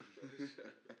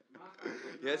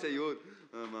Ja, ist ja gut.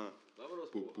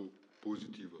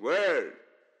 Positive. Well.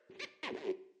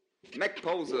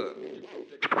 Mac-Pause.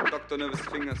 Dr. Nervous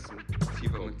Fingers.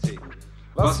 Tiefer mit T.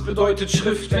 Was bedeutet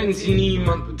Schrift, wenn sie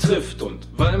niemand betrifft? Und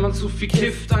weil man zu viel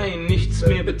kifft, einen nichts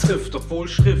mehr betrifft. Obwohl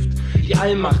Schrift die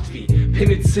Allmacht wie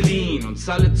Penicillin uns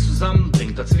alle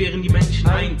zusammenbringt, als wären die Menschen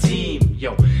ein Team.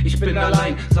 Yo, ich bin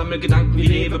allein, sammle Gedanken wie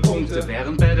Lebepunkte.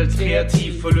 Während Battles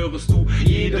kreativ verlörest du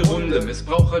jede Runde.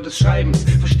 Missbraucher des Schreibens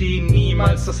verstehen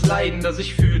niemals das Leiden, das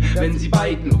ich fühl, wenn sie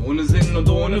beiten, ohne Sinn und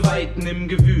ohne Weiten im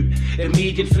Gewühl. In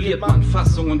Medien verliert man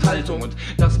Fassung und Haltung, und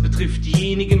das betrifft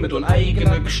diejenigen mit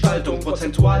uneigener Gestaltung.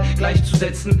 Prozentual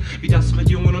gleichzusetzen, wie das mit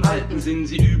Jungen und Alten, sind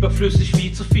sie überflüssig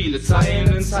wie zu viele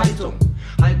Zeilen in Zeitung.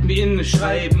 Halten wir inne,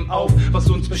 schreiben auf, was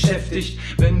uns beschäftigt.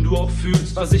 Wenn du auch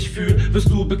fühlst, was ich fühl, wirst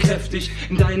du bekräftigt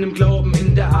in deinem Glauben,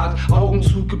 in der Art, Augen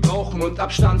zu gebrauchen und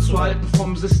Abstand zu halten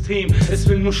vom System. Es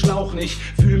will nur schlauchen, ich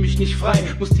fühl mich nicht frei,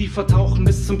 muss tiefer tauchen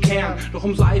bis zum Kern. Doch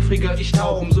umso eifriger ich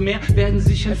tauche, umso mehr werden sie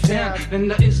sich entfernen. Denn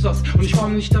da ist was und ich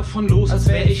komm nicht davon los, als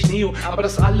wär ich Neo. Aber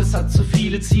das alles hat so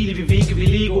viele Ziele wie Wege wie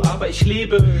Lego. Aber ich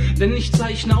lebe, denn ich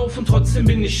zeichne auf und trotzdem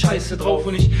bin ich scheiße drauf.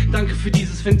 Und ich danke für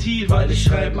dieses Ventil, weil ich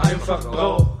Schreiben einfach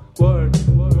brauch. Word.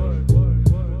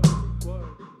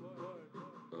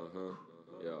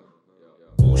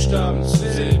 Buchstaben zu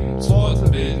Silben,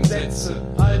 Worten bilden Sätze,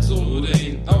 also oder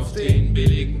hinten auf den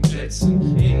billigen Plätzen.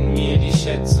 In mir die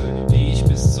Schätze, die ich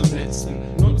bis zum letzten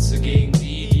nutze gegen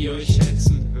die, die euch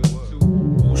schätzen.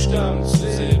 Buchstaben zu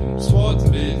Silben,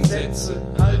 Worten bilden Sätze,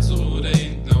 also oder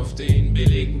hinten auf den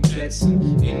billigen Plätzen.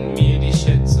 In mir die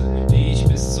Schätze, die ich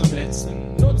bis zum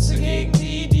letzten nutze gegen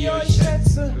die, die euch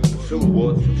schätzen. Hört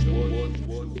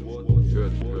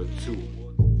zu.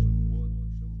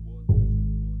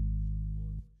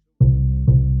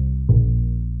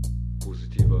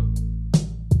 Positiver.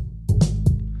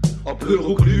 Ob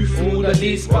Hieroglyphen oder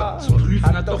lesbar, zu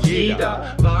prüfen hat doch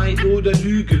jeder. Wahrheit oder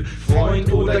Lüge,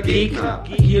 Freund oder Gegner.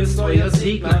 Hier ist euer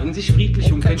Segner, in sich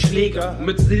friedlich und kein Schläger.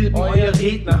 Mit Silben euer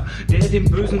Redner, der dem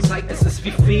Bösen zeigt, es ist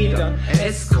wie Federn.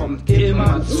 Es kommt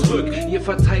immer zurück. Ihr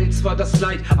verteilt zwar das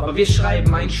Leid, aber wir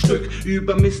schreiben ein Stück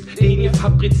über Mist, den ihr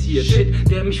fabriziert. Shit,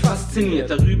 der mich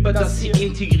fasziniert, darüber, dass ihr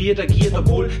integriert agiert,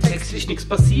 obwohl textlich nichts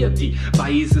passiert. Die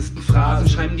weisesten Phrasen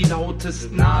schreiben die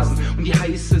lautesten Nasen und die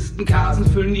heißesten Kasen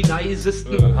füllen die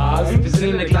leisesten Hasen. Wir sind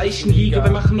in der gleichen Liga,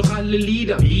 wir machen doch alle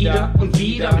Lieder, wieder und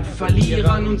wieder, mit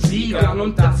Verlierern und Siegern,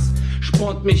 und das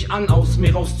spornt mich an, aus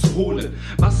mir rauszuholen,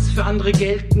 was für andere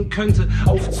gelten könnte,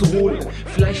 aufzuholen.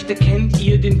 Vielleicht erkennt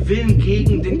ihr den Willen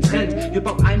gegen den Trend,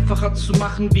 Hip-Hop einfacher zu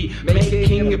machen wie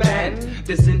Making a Band.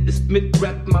 Der Sinn ist mit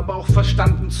Rappen, aber auch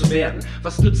verstanden zu werden.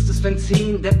 Was nützt es, wenn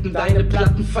 10 Deppen deine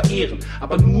Platten verehren,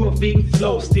 aber nur wegen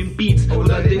Flows, den Beats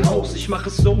oder den Hosts? Ich mache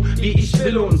es so, wie ich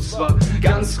will, und zwar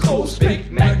ganz groß.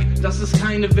 Big Mac, das ist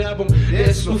keine Werbung, der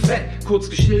ist nur fett. Kurz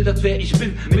geschildert, wer ich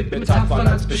bin, mit Metaphern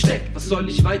als Besteck. Was soll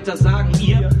ich weiter sagen?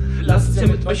 Ihr lasst's ja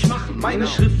mit euch machen. Meine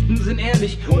Schriften sind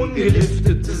ehrlich,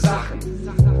 ungeliftete Sachen.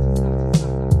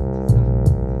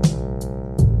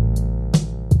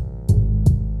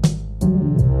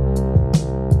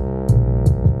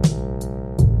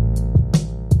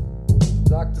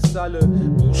 Sagt es alle,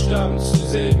 Buchstaben zu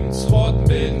Silben, zu Worten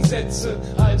bilden Sätze,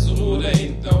 also oder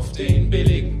hinten auf den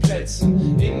billigen